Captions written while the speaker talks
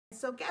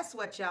so guess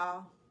what,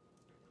 y'all?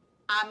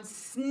 I'm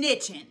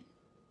snitching.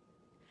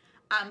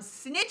 I'm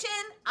snitching.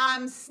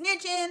 I'm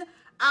snitching.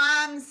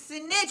 I'm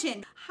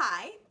snitching.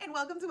 Hi, and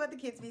welcome to What the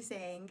Kids Be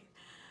Saying.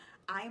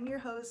 I am your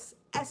host,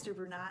 Esther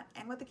Brunat,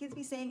 and What the Kids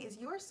Be Saying is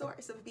your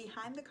source of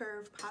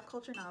behind-the-curve pop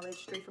culture knowledge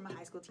straight from a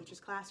high school teacher's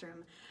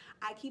classroom.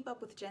 I keep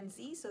up with Gen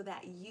Z so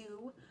that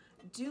you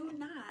do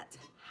not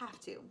have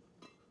to.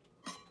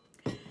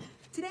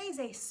 Today is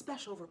a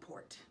special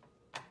report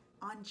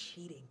on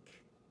cheating,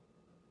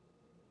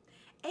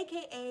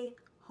 aka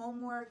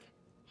homework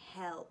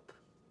help.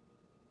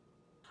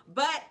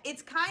 But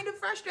it's kind of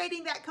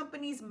frustrating that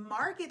companies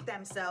market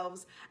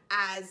themselves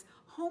as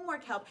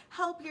homework help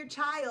your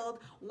child,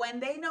 when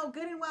they know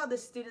good and well the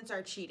students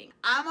are cheating.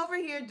 I'm over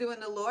here doing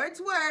the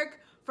Lord's work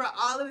for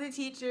all of the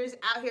teachers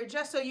out here,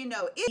 just so you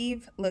know.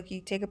 Look,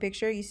 you take a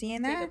picture, you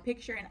seeing that? Take a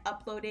picture and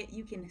upload it.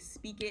 You can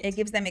speak it. It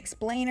gives them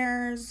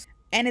explainers,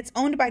 and it's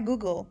owned by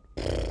Google.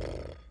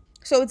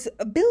 So it's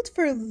built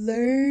for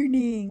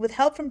learning with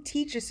help from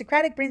teachers.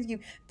 Socratic brings you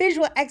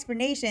visual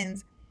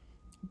explanations.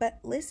 But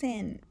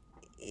listen,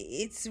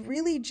 it's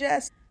really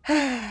just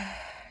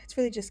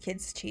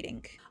kids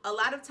cheating. A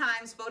lot of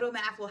times photo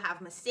math will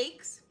have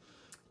mistakes,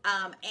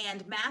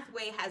 and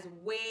Mathway has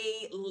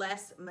way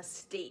less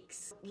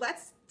mistakes.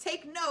 Let's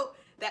take note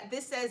that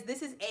this says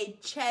this is a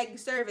Chegg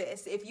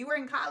service. If you were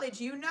in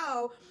college, you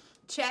know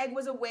Chegg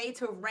was a way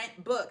to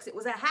rent books. It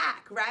was a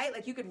hack, right?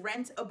 Like you could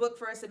rent a book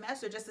for a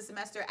semester, just a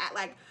semester, at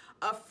like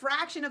a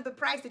fraction of the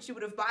price that you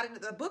would have bought it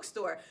at the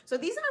bookstore. So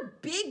these are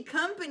big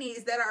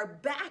companies that are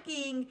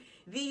backing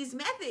these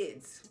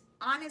methods.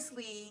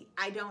 Honestly,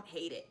 I don't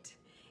hate it.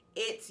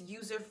 It's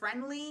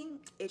user-friendly,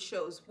 it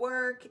shows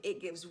work,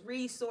 it gives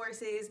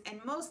resources, and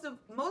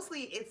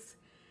mostly it's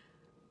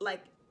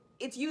like,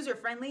 it's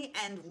user-friendly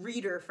and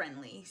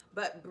reader-friendly.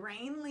 But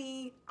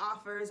Brainly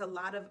offers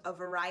a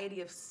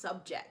variety of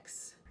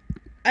subjects.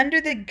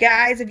 Under the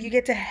guise of you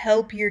get to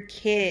help your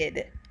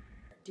kid.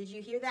 Did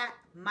you hear that?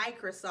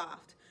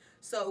 Microsoft.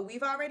 So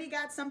we've already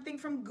got something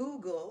from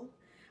Google.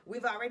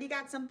 We've already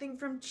got something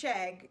from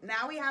Chegg.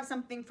 Now we have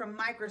something from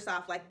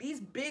Microsoft. Like, these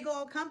big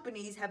old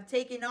companies have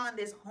taken on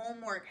this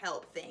homework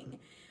help thing,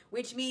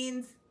 which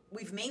means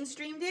we've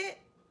mainstreamed it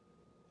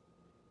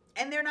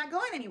and they're not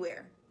going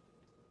anywhere.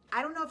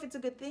 I don't know if it's a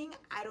good thing.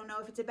 I don't know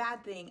if it's a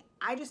bad thing.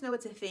 I just know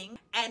it's a thing.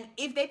 And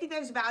if they think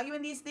there's value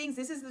in these things,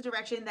 this is the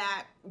direction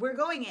that we're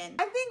going in.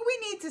 I think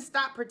we need to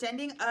stop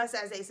pretending, us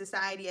as a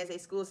society, as a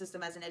school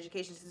system, as an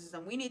education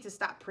system, we need to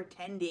stop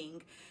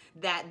pretending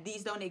that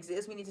these don't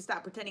exist. We need to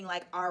stop pretending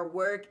like our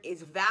work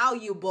is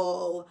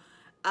valuable.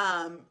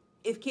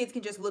 If kids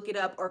can just look it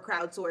up or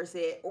crowdsource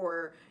it,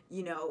 or,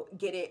 you know,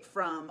 get it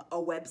from a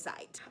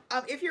website.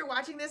 If you're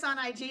watching this on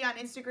IG, on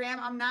Instagram,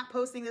 I'm not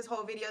posting this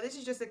whole video. This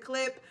is just a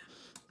clip.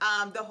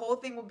 The whole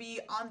thing will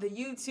be on the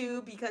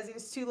YouTube because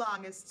it's too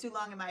long. It's too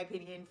long, in my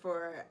opinion,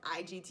 for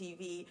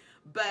IGTV.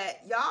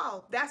 But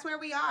y'all, that's where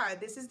we are.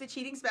 This is the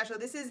cheating special.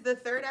 This is the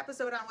third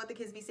episode on What the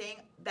Kids Be Saying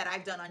that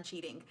I've done on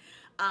cheating.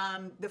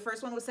 The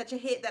first one was such a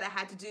hit that I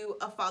had to do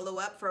a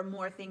follow-up for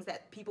more things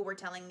that people were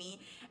telling me.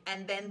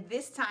 And then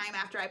this time,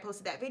 after I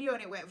posted that video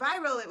and it went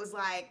viral, it was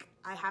like,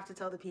 I have to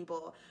tell the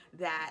people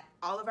that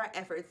all of our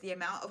efforts, the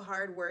amount of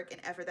hard work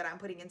and effort that I'm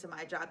putting into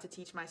my job to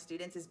teach my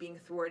students, is being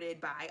thwarted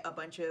by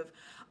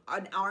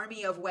an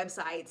army of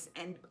websites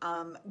and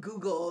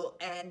Google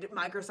and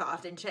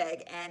Microsoft and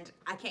Chegg, and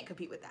I can't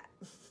compete with that.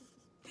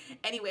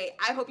 Anyway,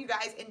 I hope you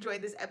guys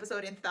enjoyed this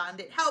episode and found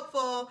it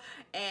helpful.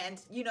 And,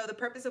 you know, the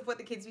purpose of What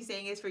the Kids Be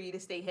Saying is for you to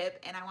stay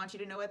hip, and I want you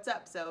to know what's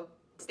up. So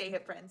stay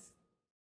hip, friends.